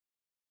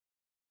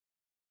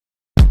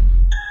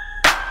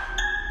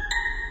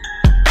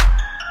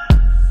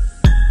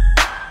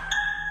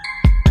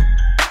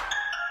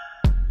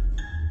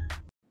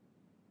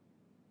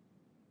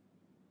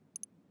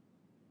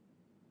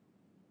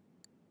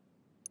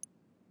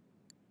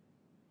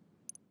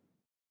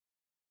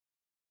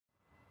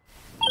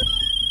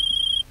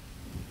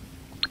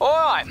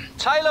Right,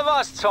 tale of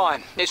us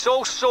time. It's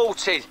all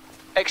sorted,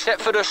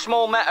 except for the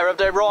small matter of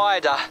the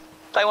rider.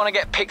 They want to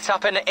get picked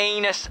up in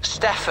Enos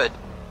Stafford.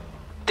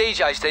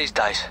 DJs these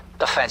days,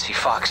 the fancy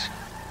fucks.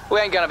 We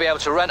ain't going to be able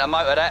to rent a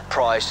motor that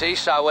pricey,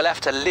 so we'll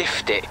have to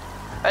lift it.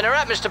 And there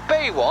happens to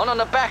be one on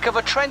the back of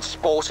a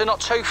transporter not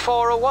too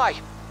far away.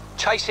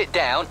 Chase it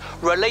down,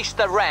 release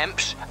the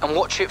ramps, and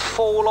watch it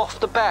fall off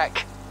the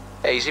back.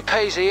 Easy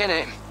peasy,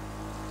 innit?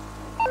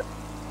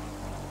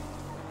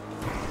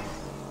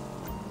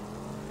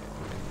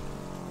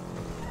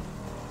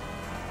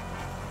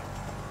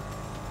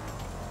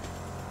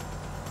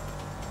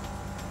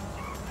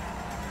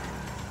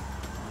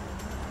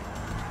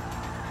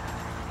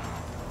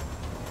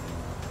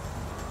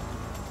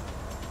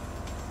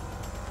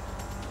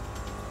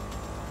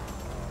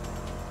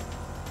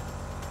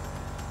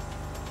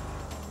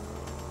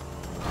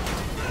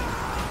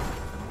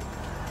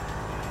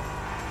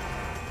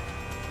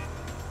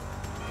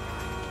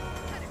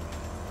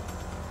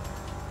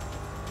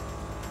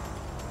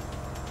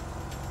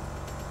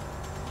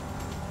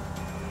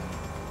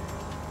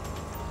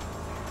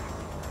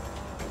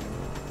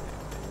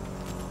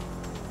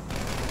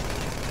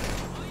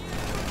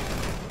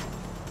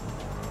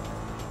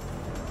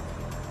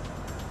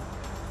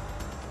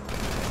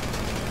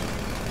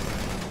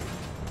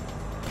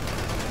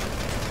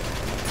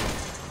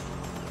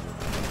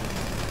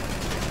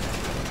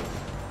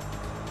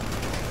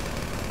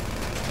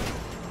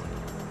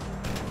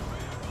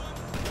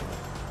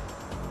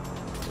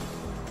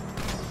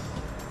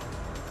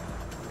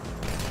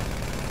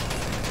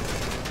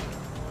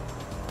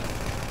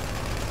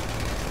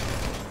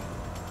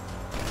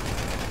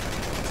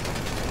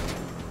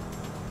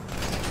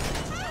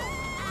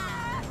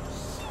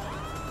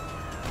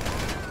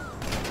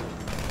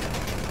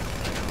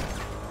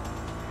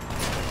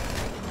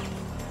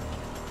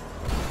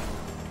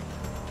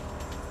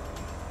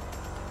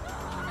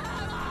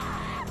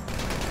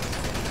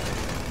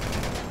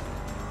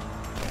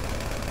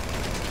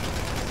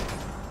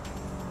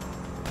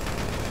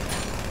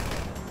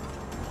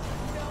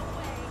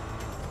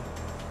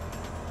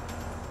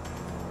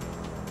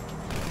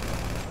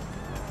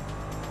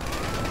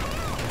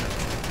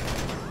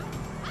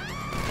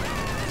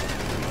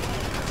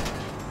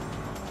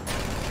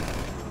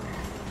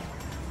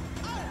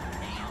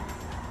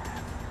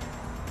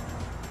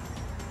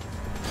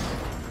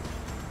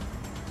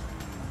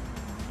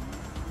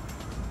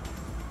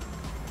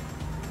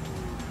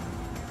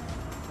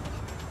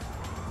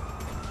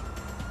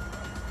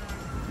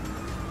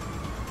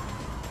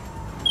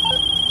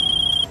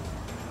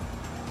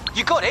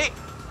 You got it?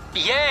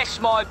 Yes,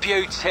 my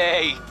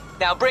beauty.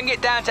 Now bring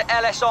it down to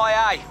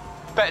LSIA.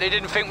 Bet they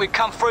didn't think we'd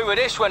come through with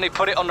this when they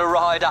put it on the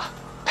rider.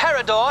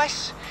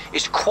 Paradise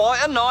is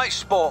quite a night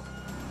spot.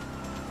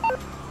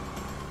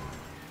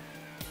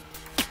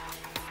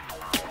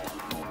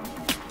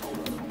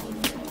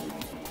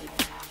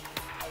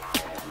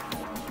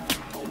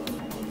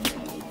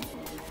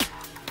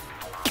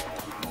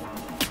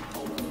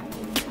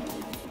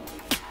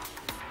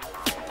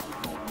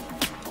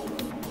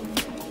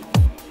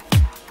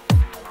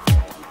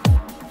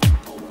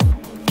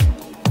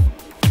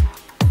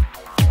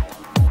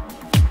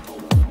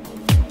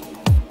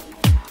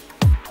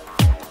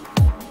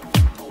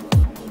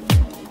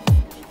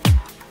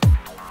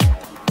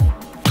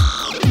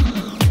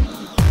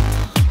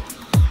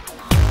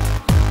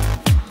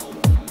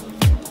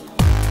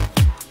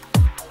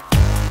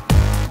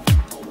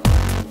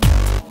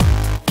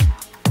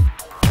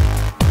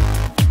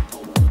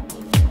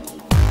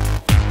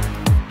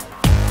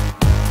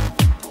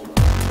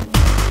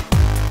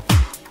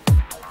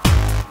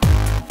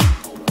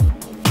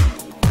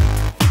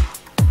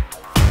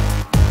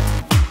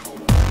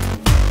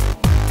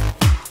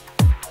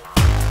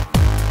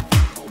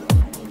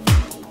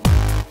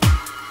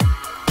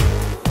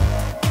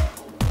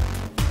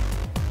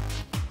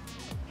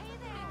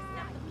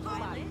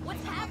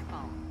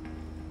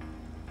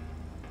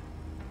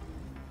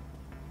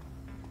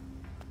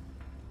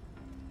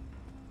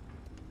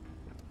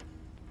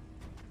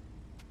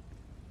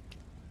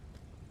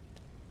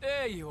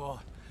 There you are.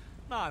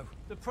 No,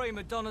 the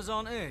prima donnas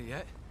aren't here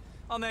yet.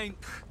 I mean,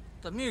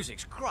 the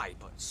music's great,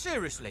 but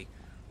seriously,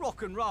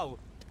 rock and roll,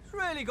 it's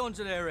really gone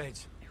to their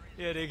heads.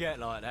 Yeah, they get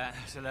like that,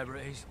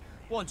 celebrities.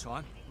 One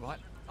time, right,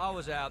 I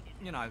was out,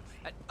 you know,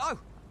 and, oh,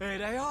 here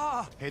they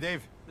are. Hey,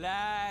 Dave.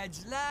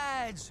 Lads,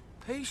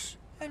 peace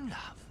and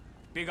love.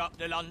 Big up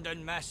the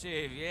London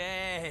Massive,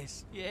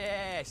 yes,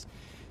 yes.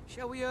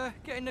 Shall we,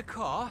 get in the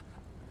car?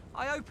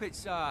 I hope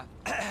it's,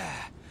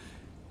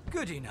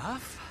 good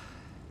enough.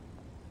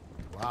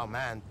 Wow,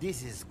 man,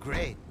 this is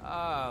great.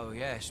 Oh,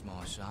 yes,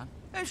 my son.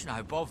 It's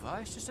no bother.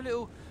 It's just a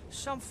little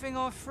something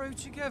I threw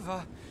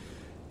together.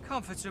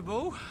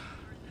 Comfortable.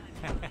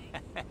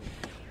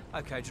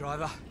 OK,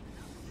 driver.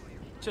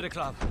 To the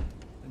club.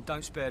 And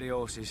don't spare the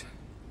horses.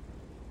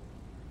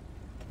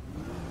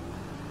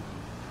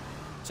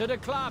 To the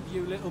club,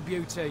 you little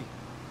beauty.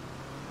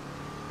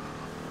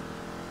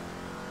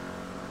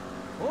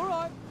 All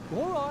right,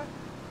 all right.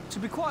 To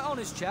be quite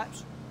honest,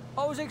 chaps,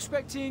 I was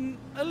expecting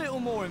a little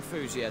more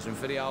enthusiasm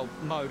for the old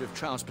mode of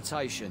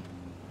transportation.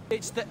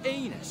 It's the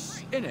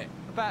Enos, innit?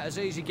 About as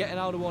easy getting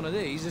hold of one of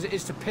these as it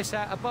is to piss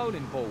out a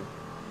bowling ball.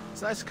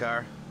 It's a nice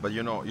car, but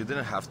you know, you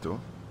didn't have to.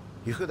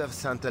 You could have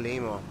Santa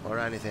Limo or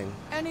anything.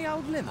 Any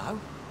old limo?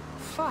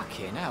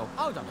 Fucking hell.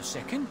 Hold on a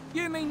second.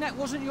 You mean that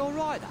wasn't your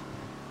rider?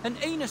 An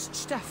Enos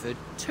Stafford,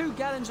 2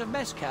 gallons of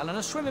mezcal and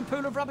a swimming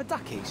pool of rubber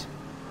duckies?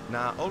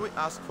 Nah, all we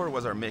asked for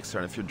was our mixer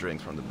and a few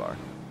drinks from the bar.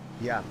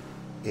 Yeah,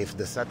 if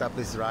the setup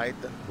is right,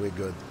 we're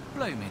good.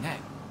 Blooming heck.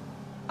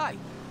 Hey,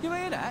 you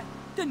hear that?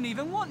 Didn't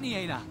even want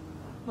Niena.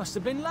 Must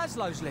have been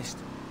Laszlo's list.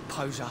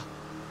 Poser.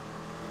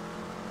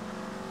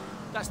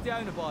 That's the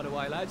owner, by the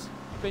way, lads.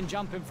 Been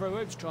jumping through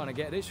hoops trying to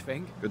get this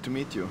thing. Good to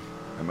meet you.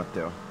 I'm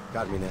Matteo.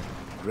 Carmine,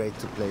 great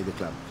to play the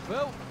club.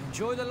 Well,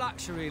 enjoy the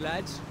luxury,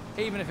 lads.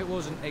 Even if it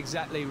wasn't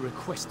exactly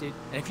requested.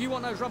 And if you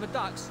want those rubber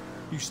ducks,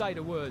 you say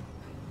the word.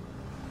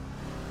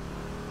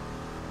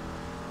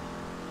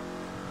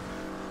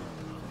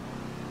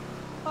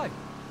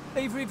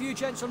 Hey, either of you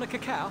gents on the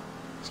cacao?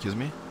 Excuse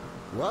me?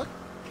 What?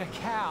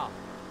 Cacao.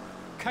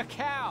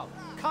 Cacao.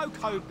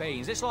 Cocoa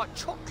beans. It's like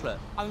chocolate,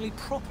 only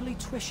properly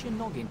twist your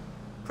noggin.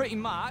 Pretty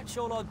much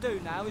all I do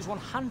now is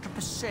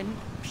 100%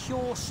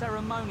 pure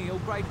ceremonial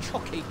grade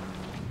chocky.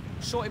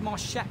 Sorted my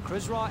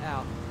chakras right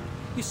out.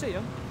 You see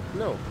them?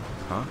 No.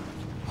 Huh?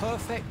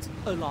 Perfect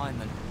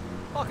alignment.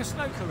 Like a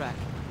snooker rack.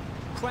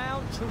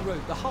 Crown to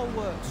root, the whole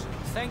works.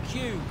 Thank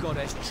you,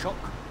 Goddess Choc.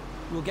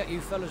 We'll get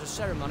you fellas a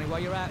ceremony while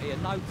you're out here,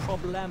 no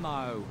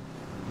problemo.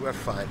 We're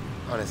fine,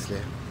 honestly.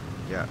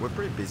 Yeah, we're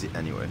pretty busy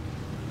anyway.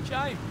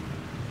 Shame.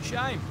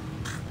 Shame.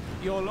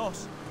 Your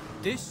loss.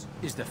 This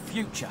is the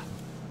future.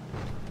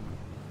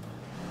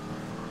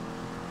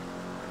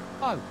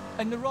 Oh,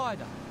 and the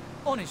rider.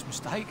 Honest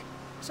mistake.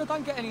 So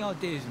don't get any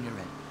ideas in your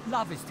head.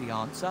 Love is the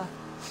answer.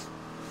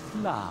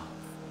 Love.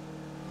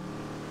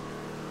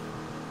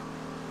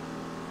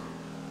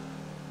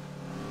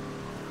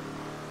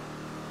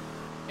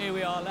 Here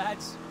we are,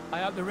 lads.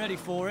 I hope they're ready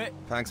for it.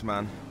 Thanks,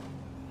 man.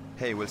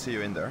 Hey, we'll see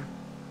you in there.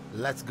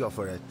 Let's go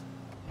for it.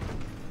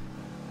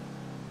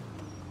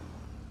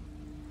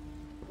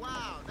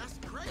 Wow, that's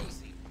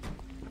crazy.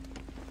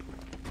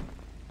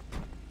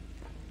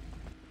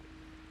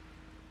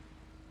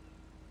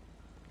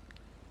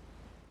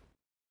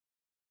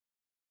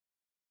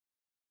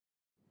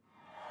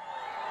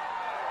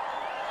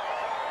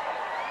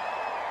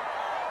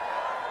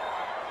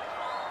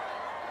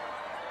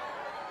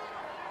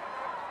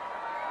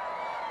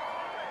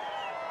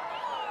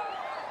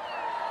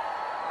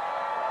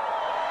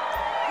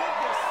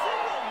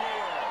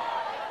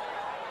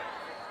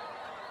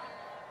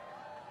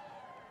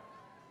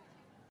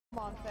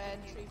 Come on, Ben,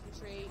 treat for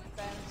treat,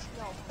 Ben.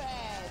 No,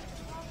 Ben.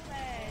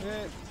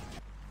 Ben.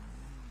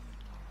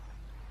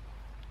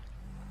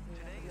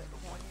 Today is the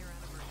one-year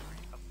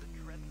anniversary of the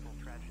dreadful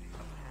tragedy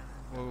of Hannah.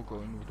 Where we're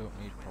going, we don't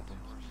need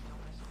problems.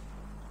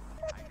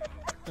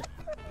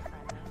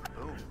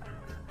 Boom.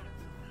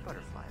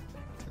 Butterfly.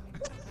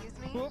 Excuse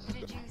me?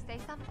 Did you say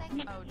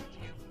something? Oh, did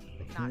you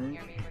not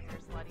hear me with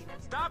your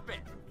sluttiness? Stop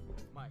it!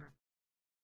 Mike.